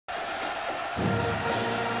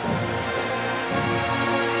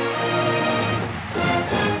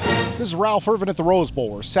This is Ralph Irvin at the Rose Bowl,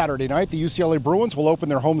 where Saturday night the UCLA Bruins will open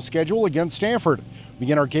their home schedule against Stanford. We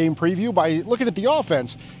begin our game preview by looking at the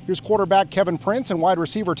offense. Here's quarterback Kevin Prince and wide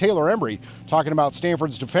receiver Taylor Embry talking about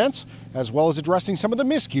Stanford's defense, as well as addressing some of the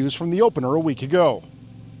miscues from the opener a week ago.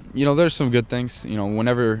 You know, there's some good things. You know,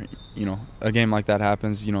 whenever, a game like that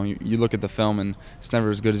happens, you look at the film and it's never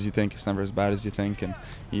as good as you think. It's never as bad as you think. And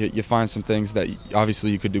you find some things that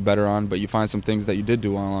obviously you could do better on, but you find some things that you did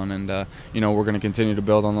do well on. And, we're going to continue to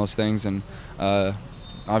build on those things. And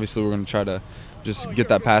obviously we're going to try to just get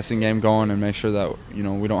that passing game going and make sure that,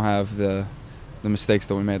 we don't have the mistakes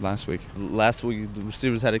that we made last week. Last week, the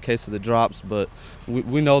receivers had a case of the drops, but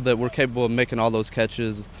we know that we're capable of making all those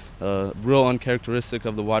catches. Real uncharacteristic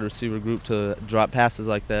of the wide receiver group to drop passes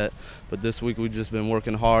like that. But this week, we've just been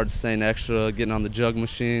working hard, staying extra, getting on the jug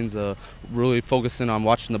machines, really focusing on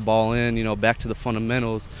watching the ball in, back to the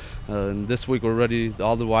fundamentals. And this week, we're ready.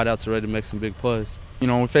 All the wideouts are ready to make some big plays.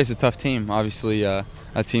 We face a tough team, obviously, a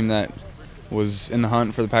team that was in the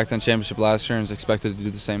hunt for the Pac-10 championship last year and is expected to do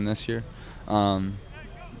the same this year. And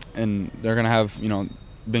they're going to have,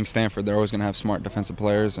 being Stanford, they're always going to have smart defensive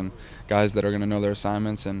players and guys that are going to know their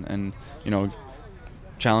assignments and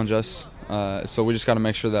challenge us. So we just got to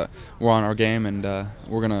make sure that we're on our game, and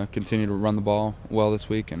we're going to continue to run the ball well this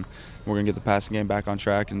week, and we're going to get the passing game back on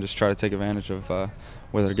track and just try to take advantage of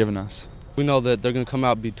what they're giving us. We know that they're going to come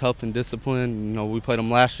out and be tough and disciplined. We played them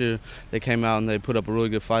last year. They came out and they put up a really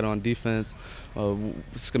good fight on defense.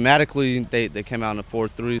 Schematically, they came out in a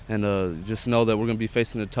 4-3. And just know that we're going to be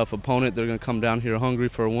facing a tough opponent. They're going to come down here hungry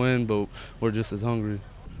for a win, but we're just as hungry.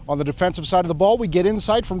 On the defensive side of the ball, we get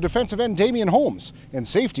insight from defensive end Damian Holmes and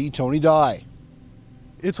safety Tony Dye.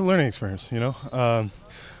 It's a learning experience, A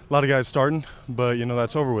lot of guys starting, but,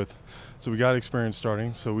 that's over with. So we got experience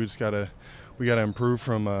starting, so we just got to improve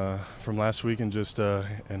from last week and just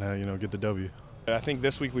get the W. I think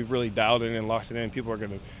this week we've really dialed it in and locked it in. People are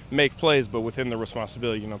going to make plays, but within the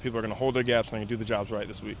responsibility. People are going to hold their gaps and do the jobs right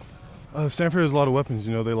this week. Stanford has a lot of weapons.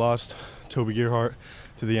 They lost Toby Gerhart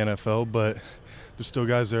to the NFL, but there's still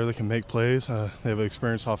guys there that can make plays. They have an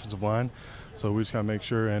experienced offensive line, so we just got to make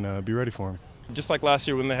sure and be ready for them. Just like last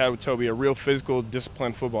year when they had with Toby, a real physical,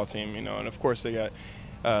 disciplined football team. And of course they got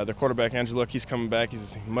their quarterback Angela. He's coming back.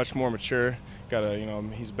 He's much more mature.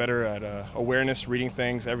 He's better at awareness, reading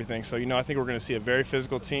things, everything. So I think we're going to see a very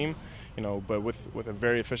physical team, but with a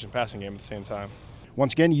very efficient passing game at the same time.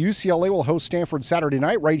 Once again, UCLA will host Stanford Saturday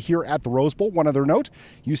night right here at the Rose Bowl. One other note,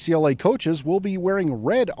 UCLA coaches will be wearing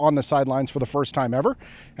red on the sidelines for the first time ever.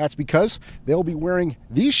 That's because they'll be wearing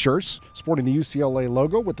these shirts sporting the UCLA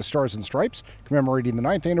logo with the Stars and Stripes, commemorating the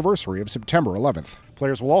 9th anniversary of September 11th.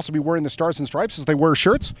 Players will also be wearing the Stars and Stripes as they wear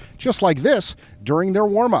shirts just like this during their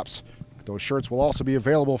warm-ups. Those shirts will also be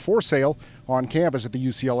available for sale on campus at the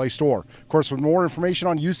UCLA store. Of course, with more information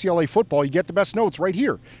on UCLA football, you get the best notes right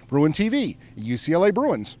here. Bruin TV,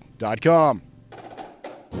 UCLABruins.com.